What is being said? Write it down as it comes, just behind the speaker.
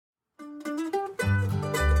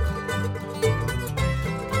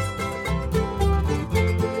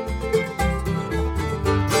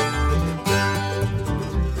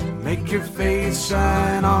Make your face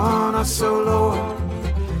shine on us, O Lord.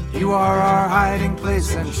 You are our hiding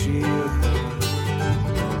place and shield.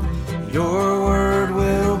 Your word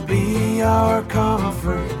will be our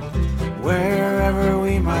comfort wherever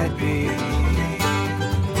we might be.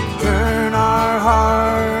 Turn our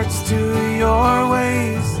hearts to your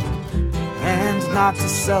ways and not to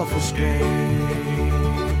selfish gain.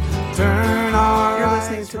 Turn our You're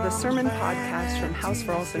listening to the Sermon Podcast from House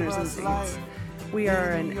for All Sinners and Saints. We are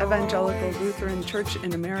an evangelical Lutheran Church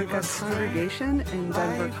in America congregation in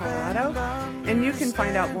Denver, Colorado, and you can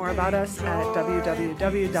find out more about us at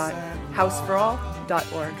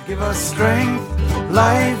www.houseforall.org. Give us strength,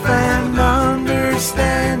 life, and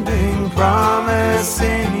understanding, promise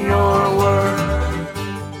in your word.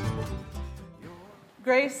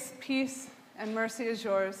 Grace, peace, and mercy is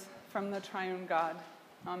yours from the triune God.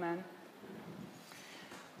 Amen.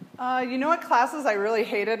 You know what classes I really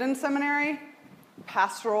hated in seminary?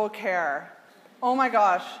 Pastoral care. Oh my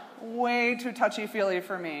gosh, way too touchy-feely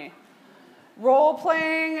for me.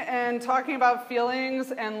 Role-playing and talking about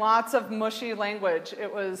feelings and lots of mushy language.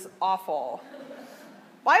 It was awful.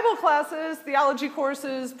 Bible classes, theology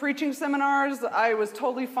courses, preaching seminars, I was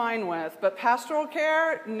totally fine with, but pastoral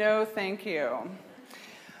care, no thank you.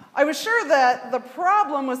 I was sure that the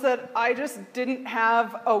problem was that I just didn't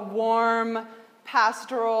have a warm,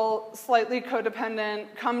 pastoral, slightly codependent,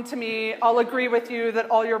 come to me, I'll agree with you that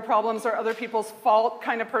all your problems are other people's fault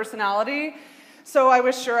kind of personality. So I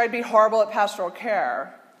was sure I'd be horrible at pastoral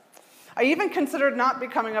care. I even considered not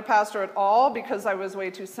becoming a pastor at all because I was way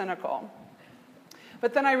too cynical.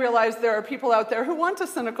 But then I realized there are people out there who want a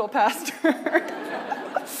cynical pastor.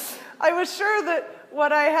 I was sure that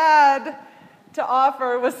what I had to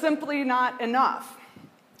offer was simply not enough.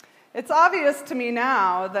 It's obvious to me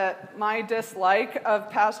now that my dislike of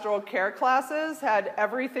pastoral care classes had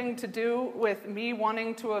everything to do with me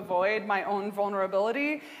wanting to avoid my own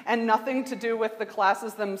vulnerability and nothing to do with the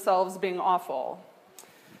classes themselves being awful.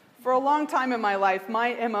 For a long time in my life,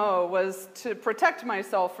 my MO was to protect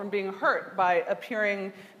myself from being hurt by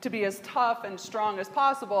appearing to be as tough and strong as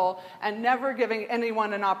possible and never giving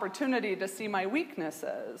anyone an opportunity to see my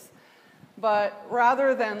weaknesses. But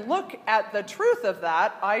rather than look at the truth of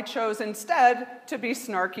that, I chose instead to be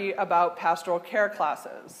snarky about pastoral care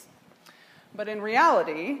classes. But in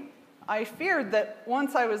reality, I feared that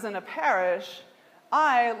once I was in a parish,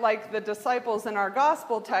 I, like the disciples in our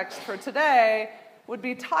gospel text for today, would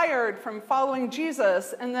be tired from following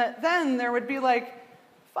Jesus, and that then there would be like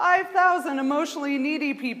 5,000 emotionally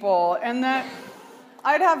needy people, and that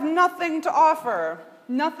I'd have nothing to offer.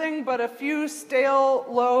 Nothing but a few stale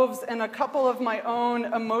loaves and a couple of my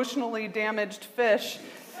own emotionally damaged fish,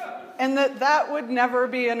 and that would never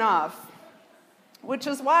be enough. Which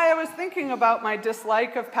is why I was thinking about my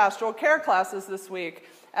dislike of pastoral care classes this week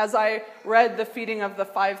as I read the Feeding of the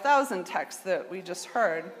 5,000 text that we just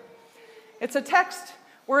heard. It's a text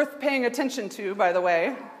worth paying attention to, by the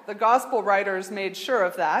way. The gospel writers made sure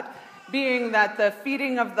of that, being that the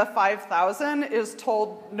feeding of the 5,000 is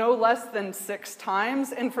told no less than 6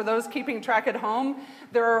 times, and for those keeping track at home,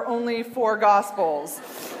 there are only 4 Gospels.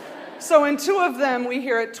 So in 2 of them, we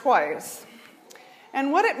hear it twice.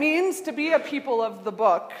 And what it means to be a people of the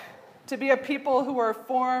book, to be a people who are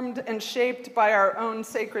formed and shaped by our own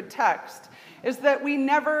sacred text, is that we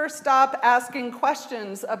never stop asking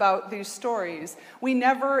questions about these stories. We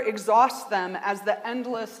never exhaust them as the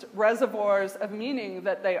endless reservoirs of meaning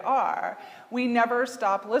that they are. We never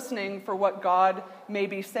stop listening for what God may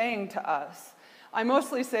be saying to us. I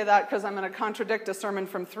mostly say that because I'm going to contradict a sermon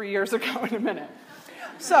from 3 years ago in a minute.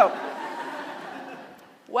 So,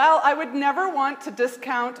 while I would never want to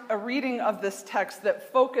discount a reading of this text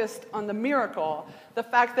that focused on the miracle, the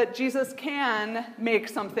fact that Jesus can make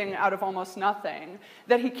something out of almost nothing,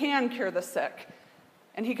 that he can cure the sick,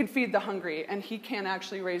 and he can feed the hungry, and he can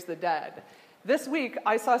actually raise the dead. This week,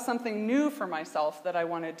 I saw something new for myself that I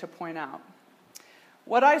wanted to point out.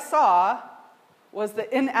 What I saw was the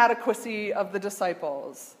inadequacy of the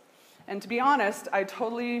disciples. And to be honest, I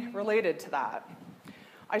totally related to that.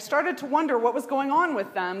 I started to wonder what was going on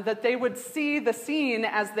with them, that they would see the scene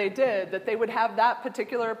as they did, that they would have that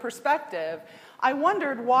particular perspective. I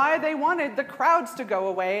wondered why they wanted the crowds to go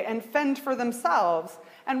away and fend for themselves,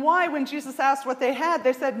 and why, when Jesus asked what they had,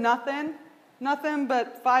 they said nothing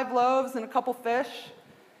but 5 loaves and a couple fish.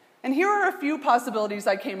 And here are a few possibilities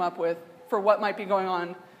I came up with for what might be going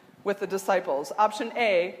on with the disciples. Option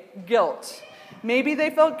A, guilt. Maybe they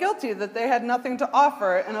felt guilty that they had nothing to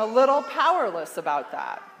offer and a little powerless about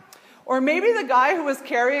that. Or maybe the guy who was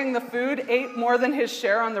carrying the food ate more than his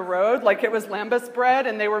share on the road, like it was Lembas bread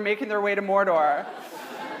and they were making their way to Mordor.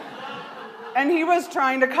 And he was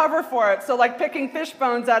trying to cover for it. So like picking fish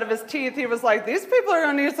bones out of his teeth, he was like, these people are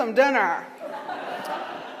going to need some dinner.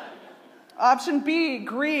 Option B,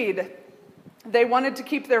 greed. They wanted to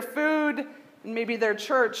keep their food and maybe their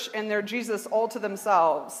church and their Jesus all to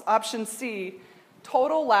themselves. Option C,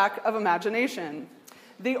 total lack of imagination.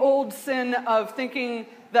 The old sin of thinking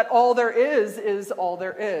that all there is all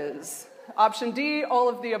there is. Option D, all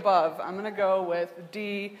of the above. I'm going to go with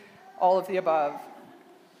D, all of the above.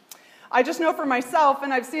 I just know for myself,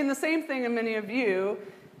 and I've seen the same thing in many of you,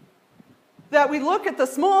 that we look at the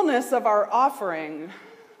smallness of our offering.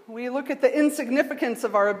 We look at the insignificance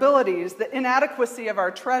of our abilities, the inadequacy of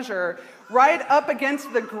our treasure, right up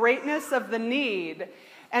against the greatness of the need,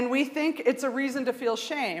 and we think it's a reason to feel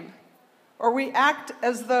shame. Or we act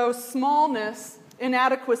as though smallness,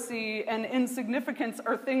 inadequacy, and insignificance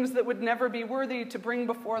are things that would never be worthy to bring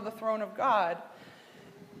before the throne of God.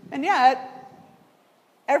 And yet,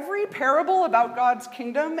 every parable about God's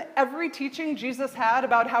kingdom, every teaching Jesus had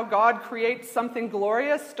about how God creates something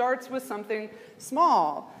glorious starts with something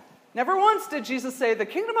small. Never once did Jesus say, the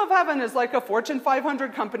kingdom of heaven is like a Fortune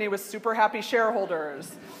 500 company with super happy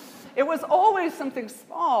shareholders. It was always something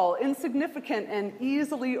small, insignificant, and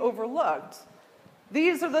easily overlooked.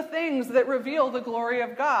 These are the things that reveal the glory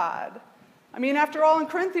of God. I mean, after all, in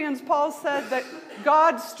Corinthians, Paul said that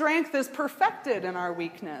God's strength is perfected in our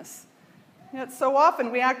weakness. Yet so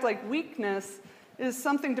often we act like weakness is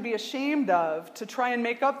something to be ashamed of, to try and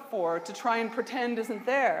make up for, to try and pretend isn't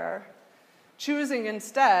there, choosing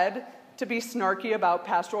instead to be snarky about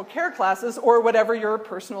pastoral care classes or whatever your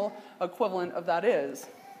personal equivalent of that is.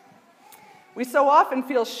 We so often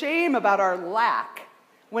feel shame about our lack,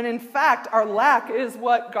 when in fact our lack is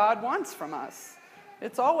what God wants from us.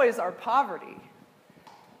 It's always our poverty.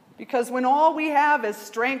 Because when all we have is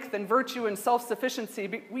strength and virtue and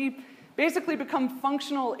self-sufficiency, we basically become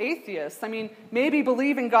functional atheists. I mean, maybe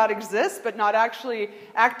believing God exists, but not actually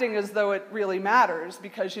acting as though it really matters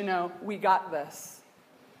because, we got this.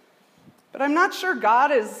 But I'm not sure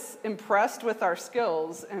God is impressed with our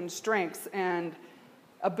skills and strengths and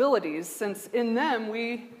abilities, since in them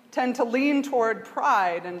we tend to lean toward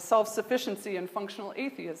pride and self-sufficiency and functional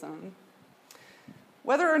atheism.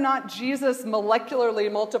 Whether or not Jesus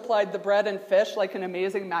molecularly multiplied the bread and fish like an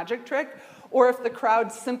amazing magic trick, or if the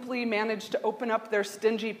crowd simply managed to open up their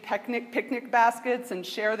stingy picnic baskets and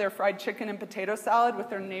share their fried chicken and potato salad with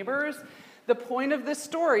their neighbors, the point of this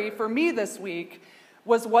story for me this week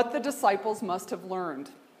was what the disciples must have learned.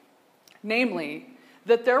 Namely,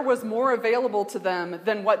 that there was more available to them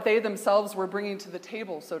than what they themselves were bringing to the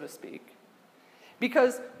table, so to speak.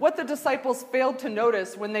 Because what the disciples failed to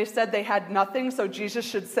notice when they said they had nothing, so Jesus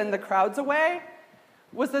should send the crowds away,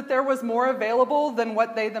 was that there was more available than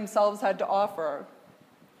what they themselves had to offer.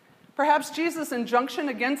 Perhaps Jesus' injunction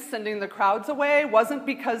against sending the crowds away wasn't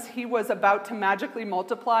because he was about to magically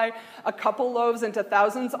multiply a couple loaves into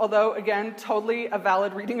thousands, although, again, totally a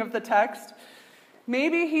valid reading of the text.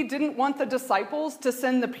 Maybe he didn't want the disciples to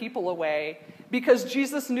send the people away because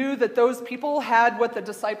Jesus knew that those people had what the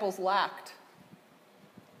disciples lacked.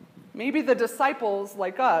 Maybe the disciples,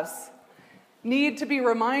 like us, need to be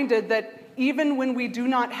reminded that even when we do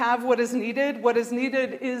not have what is needed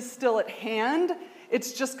is still at hand.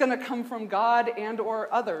 It's just going to come from God and or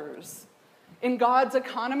others. In God's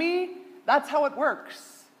economy, that's how it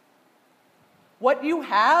works. What you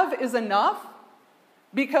have is enough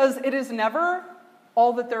because it is never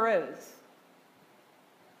all that there is.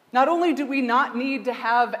 Not only do we not need to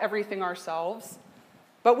have everything ourselves,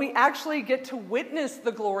 but we actually get to witness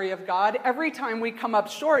the glory of God every time we come up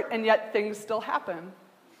short, and yet things still happen.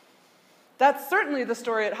 That's certainly the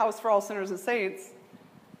story at House for All Sinners and Saints.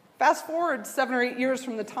 Fast forward 7 or 8 years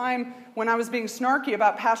from the time when I was being snarky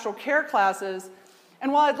about pastoral care classes,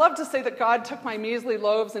 and while I'd love to say that God took my measly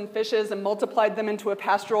loaves and fishes and multiplied them into a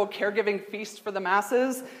pastoral caregiving feast for the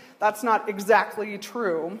masses, that's not exactly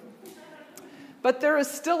true. But there is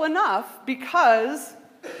still enough because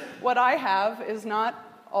what I have is not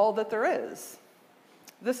all that there is.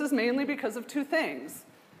 This is mainly because of two things: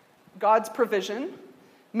 God's provision,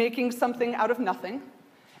 making something out of nothing,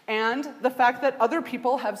 and the fact that other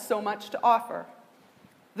people have so much to offer.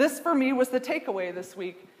 This, for me, was the takeaway this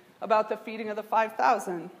week about the feeding of the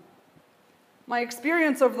 5,000. My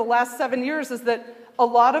experience over the last 7 years is that a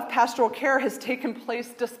lot of pastoral care has taken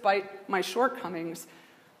place despite my shortcomings.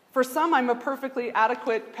 For some, I'm a perfectly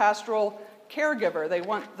adequate pastoral caregiver. They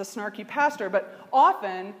want the snarky pastor, but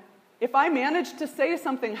often, if I manage to say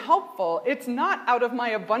something helpful, it's not out of my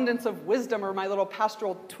abundance of wisdom or my little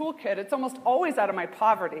pastoral toolkit. It's almost always out of my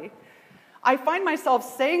poverty. I find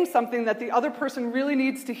myself saying something that the other person really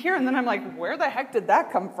needs to hear, and then I'm like, where the heck did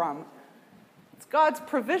that come from? God's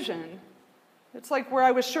provision. It's like where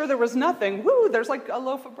I was sure there was nothing, woo, there's like a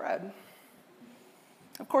loaf of bread.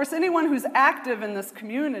 Of course, anyone who's active in this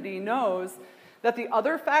community knows that the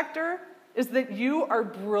other factor is that you are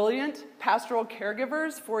brilliant pastoral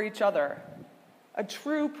caregivers for each other, a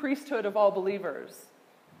true priesthood of all believers.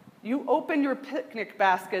 You open your picnic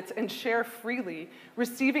baskets and share freely,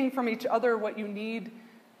 receiving from each other what you need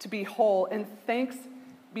to be whole, and thanks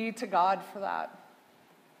be to God for that.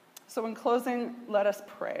 So in closing, let us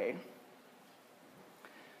pray.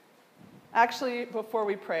 Actually, before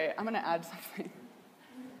we pray, I'm going to add something.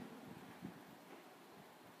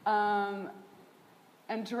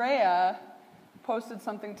 Andrea posted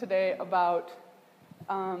something today about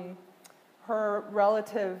her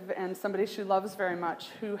relative and somebody she loves very much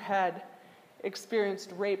who had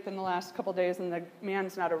experienced rape in the last couple days, and the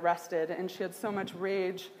man's not arrested, and she had so much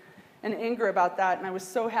rage and anger about that, and I was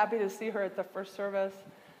so happy to see her at the first service.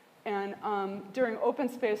 And during open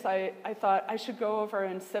space, I thought I should go over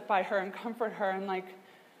and sit by her and comfort her, and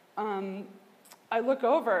I look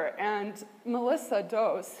over, and Melissa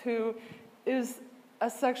Dose, who is a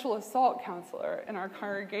sexual assault counselor in our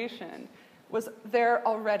congregation, was there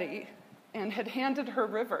already and had handed her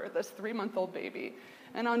River, this 3-month-old baby.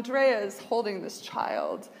 And Andrea is holding this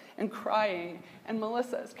child and crying, and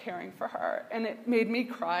Melissa is caring for her. And it made me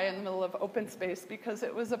cry in the middle of open space because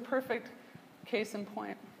it was a perfect case in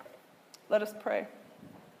point. Let us pray.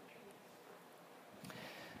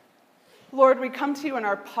 Lord, we come to you in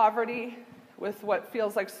our poverty with what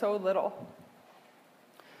feels like so little.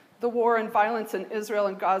 The war and violence in Israel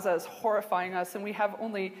and Gaza is horrifying us, and we have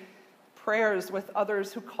only prayers with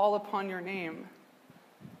others who call upon your name.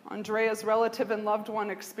 Andrea's relative and loved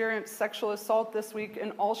one experienced sexual assault this week,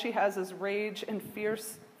 and all she has is rage and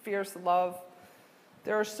fierce, fierce love.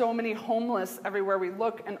 There are so many homeless everywhere we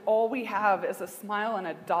look, and all we have is a smile and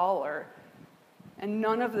 $1. And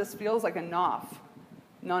none of this feels like enough.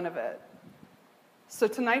 None of it. So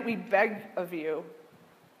tonight we beg of you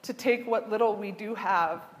to take what little we do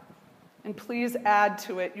have and please add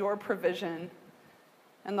to it your provision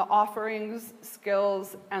and the offerings,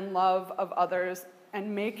 skills, and love of others,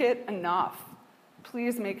 and make it enough.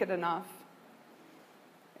 Please make it enough.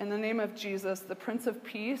 In the name of Jesus, the Prince of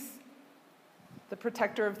Peace, the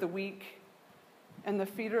protector of the weak, and the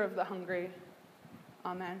feeder of the hungry.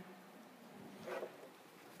 Amen.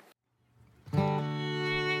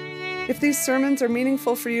 If these sermons are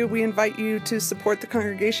meaningful for you, we invite you to support the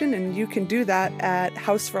congregation, and you can do that at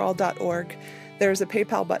houseforall.org. There's a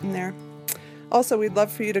PayPal button there. Also, we'd love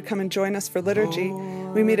for you to come and join us for liturgy.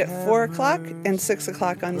 We meet at 4 o'clock and 6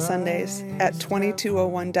 o'clock on Sundays at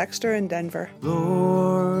 2201 Dexter in Denver.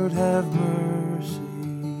 Lord, have mercy.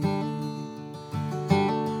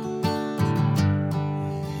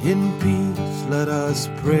 In peace, let us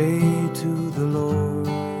pray to the Lord.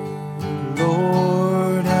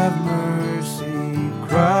 Lord, have mercy.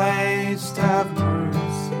 Christ, have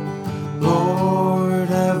mercy. Lord,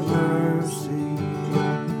 have mercy.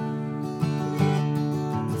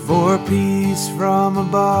 For peace from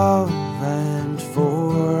above and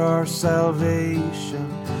for our salvation,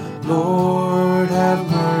 Lord, have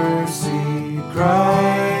mercy.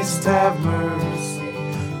 Christ, have mercy.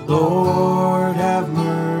 Lord, have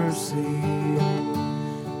mercy.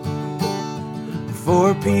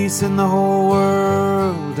 For peace in the whole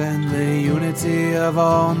world and the unity of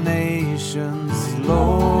all nations,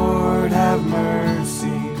 Lord, have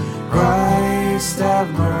mercy. Christ, have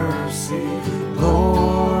mercy.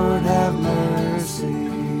 Lord, have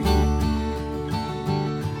mercy.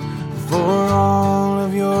 For all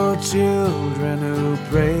of your children who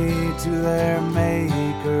pray to their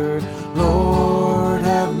Maker, Lord,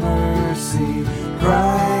 have mercy.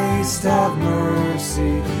 Christ, have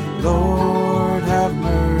mercy. Lord, have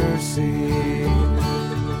mercy.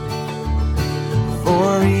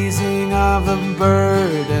 For easing of the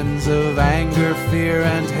burdens of anger, fear,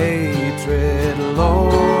 and hatred,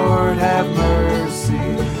 Lord, have mercy.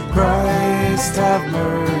 Christ, have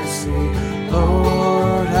mercy.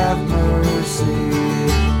 Lord, have mercy.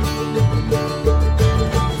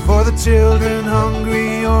 For the children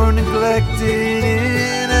hungry or neglected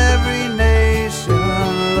in every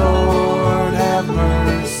nation, Lord, have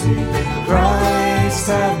mercy. Christ,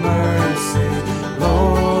 have mercy.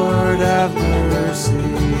 Lord, have mercy.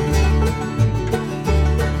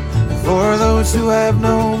 For those who have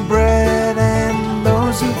no bread and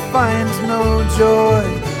those who find no joy,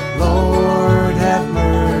 Lord, have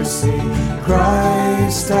mercy.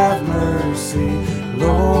 Christ, have mercy.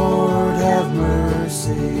 Lord, have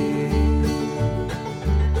mercy.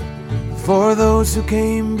 For those who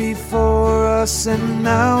came before us and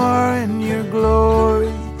now are in your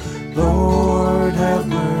glory, Lord,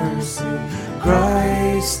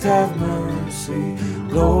 Christ have mercy,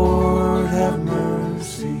 Lord have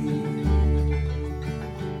mercy.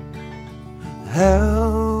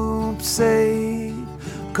 Help, save,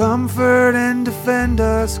 comfort and defend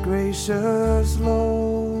us, gracious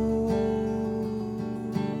Lord.